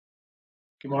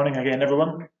Good morning again,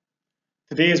 everyone.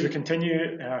 Today, as we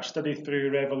continue our study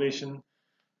through Revelation,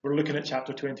 we're looking at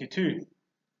chapter 22.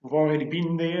 We've already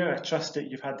been there. I trust that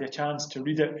you've had the chance to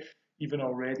read it even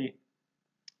already.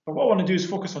 But what I want to do is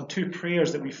focus on two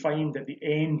prayers that we find at the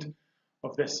end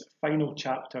of this final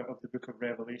chapter of the book of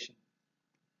Revelation.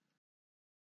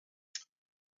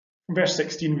 In verse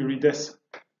 16, we read this: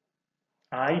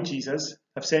 I, Jesus,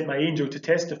 have sent my angel to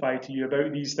testify to you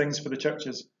about these things for the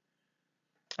churches.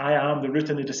 I am the root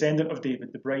and the descendant of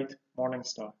David, the bright morning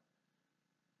star.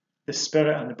 The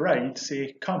Spirit and the bride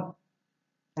say, Come.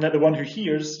 And let the one who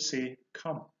hears say,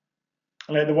 Come.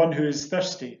 And let the one who is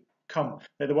thirsty come.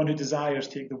 Let the one who desires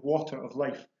take the water of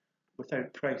life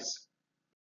without price.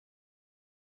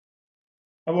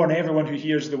 I warn everyone who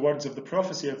hears the words of the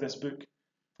prophecy of this book.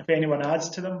 If anyone adds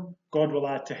to them, God will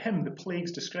add to him the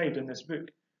plagues described in this book.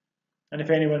 And if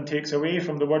anyone takes away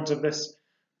from the words of this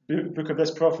book of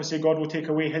this prophecy, God will take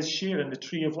away his share in the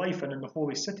tree of life and in the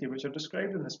holy city which are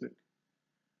described in this book.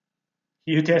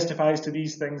 He who testifies to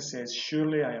these things says,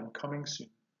 Surely I am coming soon.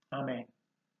 Amen.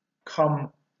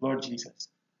 Come, Lord Jesus.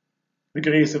 The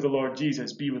grace of the Lord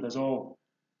Jesus be with us all.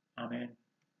 Amen.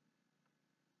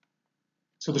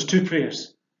 So there's two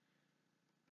prayers.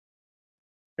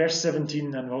 Verse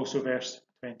 17 and also verse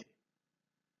 20.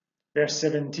 Verse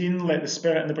 17, let the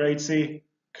Spirit and the bride say,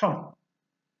 Come.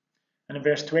 And in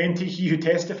verse 20, he who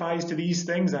testifies to these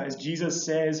things, that is Jesus,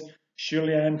 says,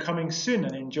 Surely I am coming soon.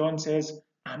 And then John says,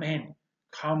 Amen.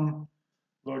 Come,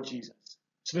 Lord Jesus.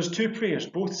 So there's two prayers,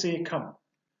 both say, Come.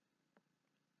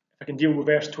 If I can deal with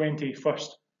verse 20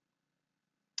 first.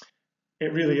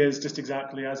 It really is just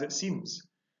exactly as it seems.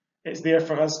 It's there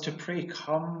for us to pray,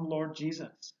 Come, Lord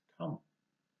Jesus, come.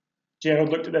 Gerald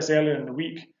looked at this earlier in the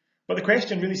week, but the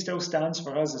question really still stands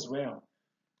for us as well.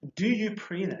 Do you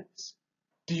pray this?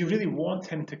 Do you really want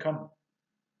him to come?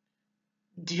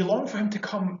 Do you long for him to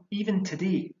come even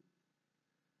today?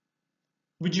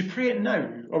 Would you pray it now,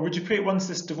 or would you pray it once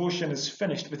this devotion is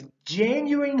finished with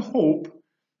genuine hope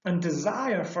and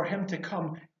desire for him to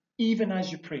come even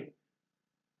as you pray?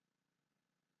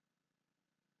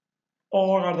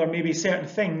 Or are there maybe certain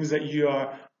things that you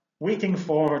are waiting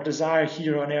for or desire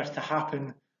here on earth to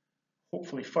happen,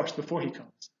 hopefully first before he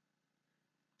comes?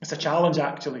 It's a challenge,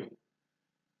 actually.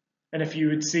 And if you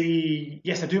would say,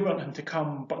 yes, I do want him to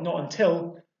come, but not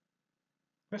until,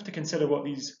 we have to consider what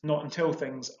these not until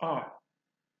things are.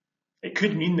 It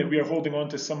could mean that we are holding on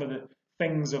to some of the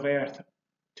things of earth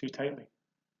too tightly.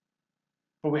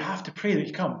 But we have to pray that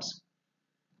he comes.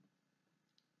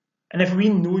 And if we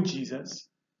know Jesus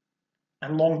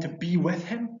and long to be with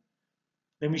him,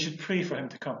 then we should pray for him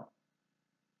to come.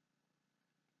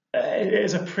 It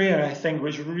is a prayer, I think,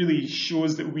 which really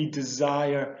shows that we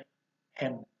desire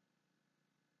him.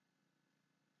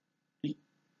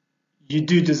 You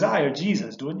do desire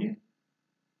Jesus, don't you?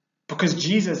 Because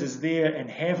Jesus is there in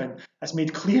heaven, as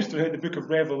made clear throughout the book of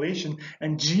Revelation,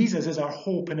 and Jesus is our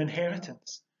hope and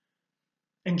inheritance.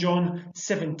 In John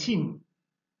 17,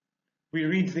 we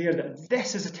read there that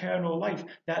this is eternal life,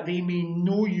 that they may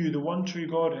know you, the one true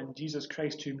God, and Jesus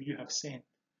Christ whom you have sent.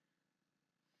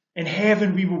 In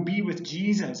heaven we will be with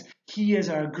Jesus. He is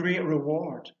our great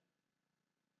reward.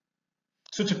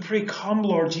 So to pray, Come,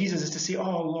 Lord Jesus, is to say,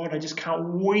 Oh, Lord, I just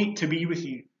can't wait to be with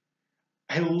you.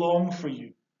 I long for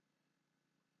you.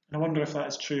 And I wonder if that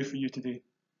is true for you today.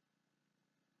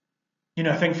 You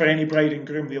know, I think for any bride and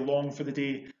groom, they long for the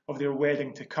day of their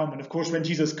wedding to come. And of course, when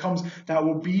Jesus comes, that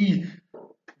will be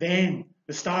then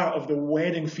the start of the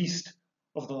wedding feast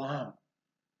of the Lamb.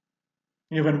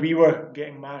 You know, when we were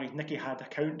getting married, Nikki had a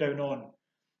countdown on.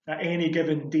 At any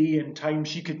given day and time,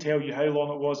 she could tell you how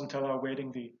long it was until our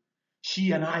wedding day.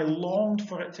 She and I longed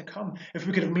for it to come. If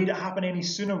we could have made it happen any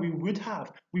sooner, we would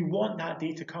have. We want that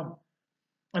day to come.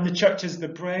 And the church is the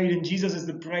bride, and Jesus is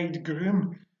the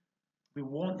bridegroom. We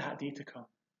want that day to come.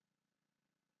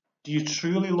 Do you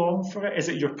truly long for it? Is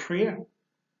it your prayer?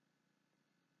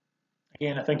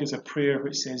 Again, I think it's a prayer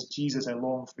which says, Jesus, I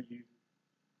long for you.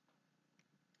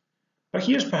 But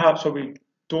here's perhaps what we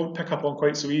don't pick up on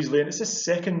quite so easily, and it's this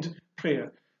second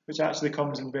prayer, which actually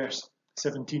comes in verse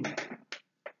 17.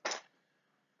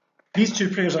 These two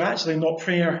prayers are actually not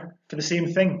prayer for the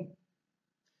same thing.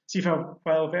 See,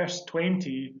 while verse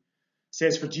 20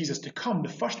 says for Jesus to come, the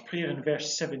first prayer in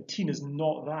verse 17 is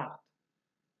not that.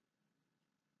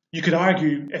 You could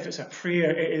argue if it's a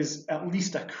prayer, it is at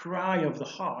least a cry of the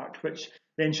heart, which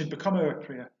then should become our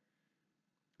prayer.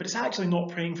 But it's actually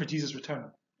not praying for Jesus'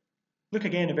 return. Look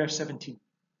again at verse 17.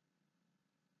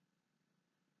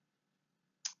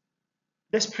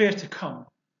 This prayer to come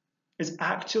is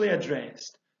actually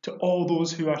addressed to all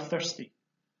those who are thirsty.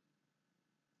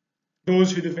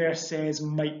 Those who the verse says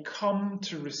might come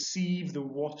to receive the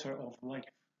water of life.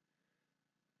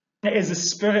 It is the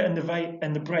Spirit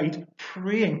and the bride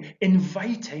praying,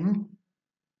 inviting,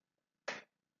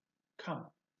 come.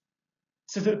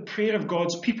 So the prayer of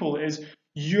God's people is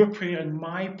your prayer and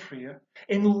my prayer.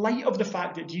 In light of the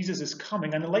fact that Jesus is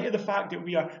coming, and in light of the fact that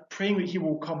we are praying that he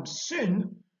will come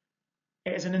soon,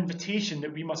 it is an invitation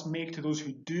that we must make to those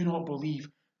who do not believe,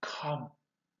 come.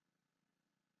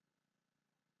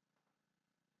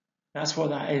 That's what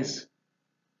that is.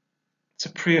 It's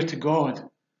a prayer to God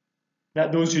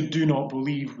that those who do not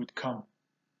believe would come.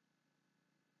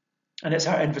 And it's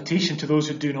our invitation to those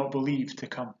who do not believe to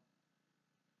come.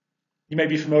 You might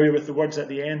be familiar with the words at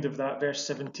the end of that, verse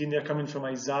 17. They're coming from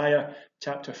Isaiah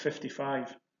chapter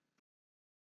 55.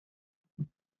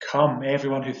 Come,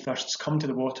 everyone who thirsts, come to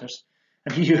the waters.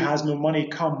 And he who has no money,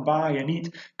 come buy and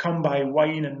eat. Come buy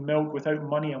wine and milk without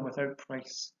money and without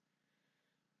price.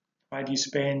 Why do you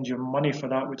spend your money for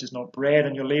that which is not bread,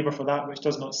 and your labour for that which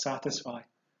does not satisfy?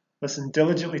 Listen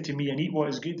diligently to me and eat what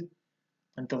is good,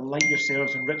 and delight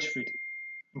yourselves in rich food.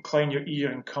 Incline your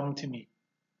ear and come to me.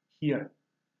 Hear,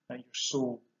 that your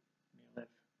soul may live.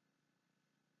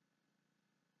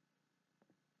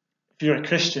 If you're a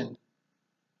Christian,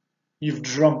 you've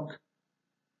drunk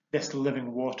this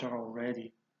living water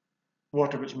already.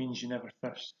 Water which means you never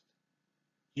thirst.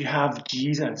 You have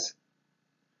Jesus,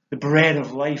 the bread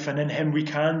of life, and in him we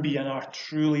can be and are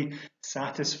truly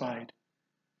satisfied.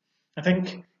 I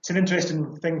think it's an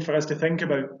interesting thing for us to think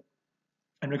about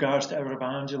in regards to our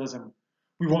evangelism.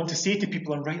 We want to say to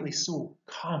people, and rightly so,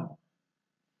 come.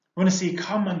 We want to say,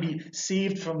 come and be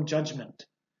saved from judgment.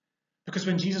 Because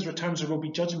when Jesus returns, there will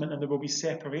be judgment and there will be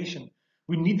separation.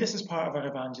 We need this as part of our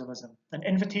evangelism, an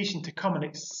invitation to come and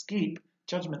escape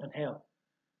judgment and hell.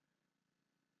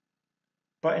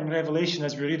 But in Revelation,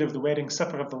 as we read of the wedding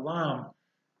supper of the Lamb,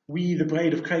 we, the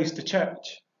bride of Christ, the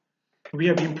church, we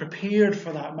are being prepared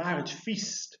for that marriage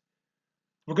feast.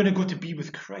 We're going to go to be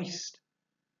with Christ.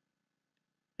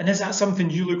 And is that something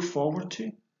you look forward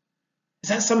to? Is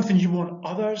that something you want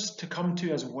others to come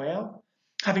to as well?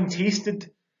 Having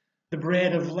tasted the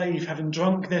bread of life, having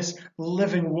drunk this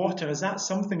living water, is that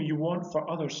something you want for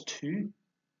others too?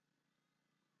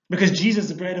 Because Jesus,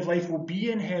 the bread of life, will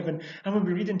be in heaven. And when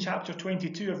we read in chapter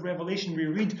 22 of Revelation, we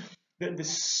read that the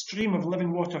stream of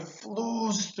living water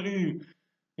flows through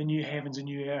the new heavens and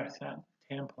new earth, that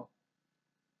temple.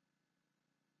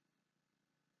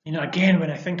 You know, again, when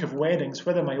I think of weddings,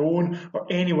 whether my own or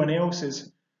anyone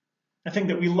else's, I think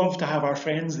that we love to have our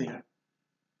friends there.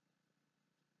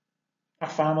 Our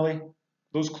family,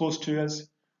 those close to us.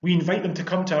 We invite them to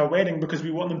come to our wedding because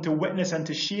we want them to witness and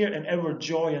to share in our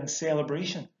joy and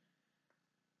celebration.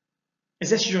 Is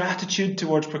this your attitude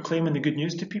towards proclaiming the good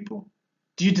news to people?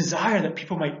 Do you desire that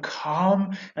people might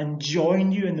come and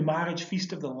join you in the marriage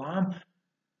feast of the Lamb?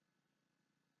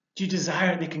 Do you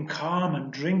desire that they can come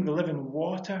and drink the living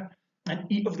water and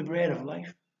eat of the bread of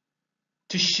life?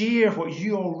 To share what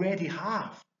you already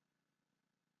have?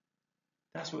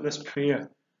 That's what this prayer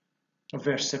of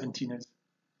verse 17 is.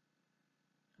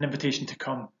 An invitation to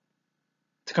come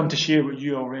to share what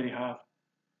you already have.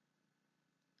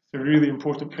 It's a really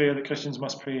important prayer that Christians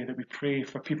must pray, that we pray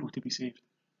for people to be saved.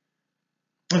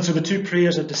 And so the two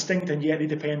prayers are distinct and yet they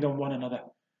depend on one another.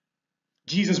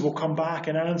 Jesus will come back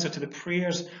and answer to the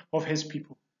prayers of his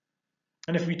people.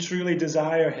 And if we truly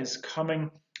desire his coming,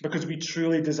 because we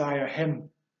truly desire him,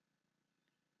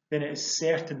 then it is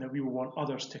certain that we will want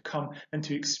others to come and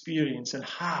to experience and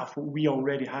have what we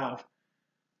already have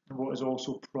and what is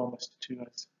also promised to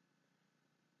us.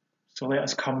 So let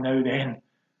us come now then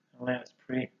and let us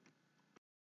pray.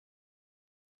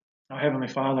 Our Heavenly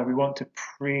Father, we want to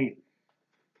pray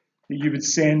that you would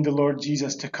send the Lord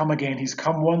Jesus to come again. He's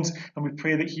come once, and we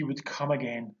pray that he would come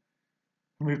again.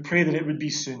 And we pray that it would be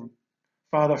soon.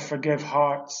 Father, forgive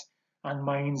hearts and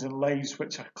minds and lives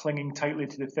which are clinging tightly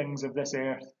to the things of this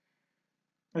earth.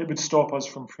 It would stop us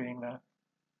from praying that.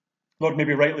 Lord,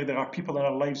 maybe rightly there are people in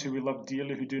our lives who we love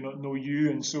dearly who do not know you,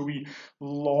 and so we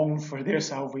long for their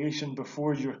salvation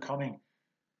before your coming.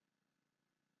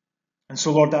 And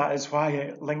so, Lord, that is why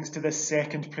it links to this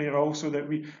second prayer also, that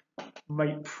we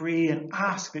might pray and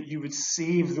ask that you would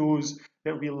save those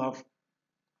that we love,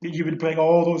 that you would bring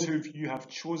all those who you have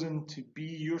chosen to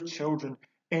be your children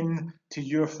into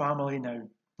your family now,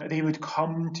 that they would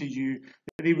come to you,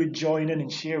 that they would join in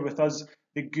and share with us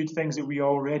the good things that we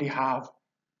already have.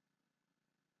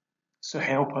 So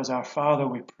help us, our Father,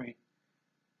 we pray,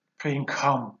 praying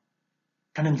come,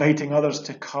 and inviting others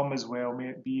to come as well. May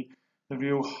it be the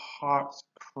real heart's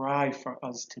cry for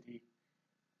us today.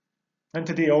 And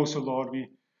today also, Lord, we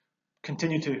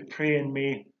continue to pray and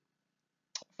may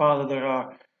Father, there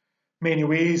are many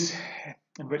ways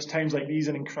in which times like these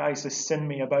and in crisis sin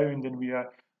may abound, and we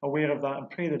are aware of that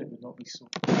and pray that it would not be so.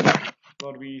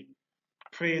 Lord, we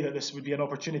pray that this would be an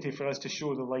opportunity for us to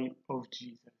show the light of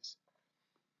Jesus.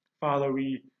 Father,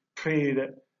 we pray that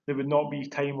there would not be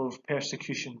time of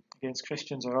persecution against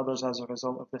Christians or others as a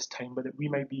result of this time, but that we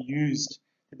might be used,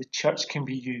 that the church can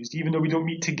be used. Even though we don't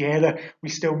meet together, we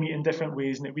still meet in different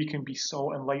ways, and that we can be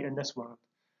salt and light in this world.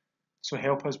 So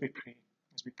help us, we pray,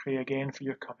 as we pray again for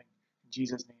your coming. In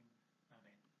Jesus' name.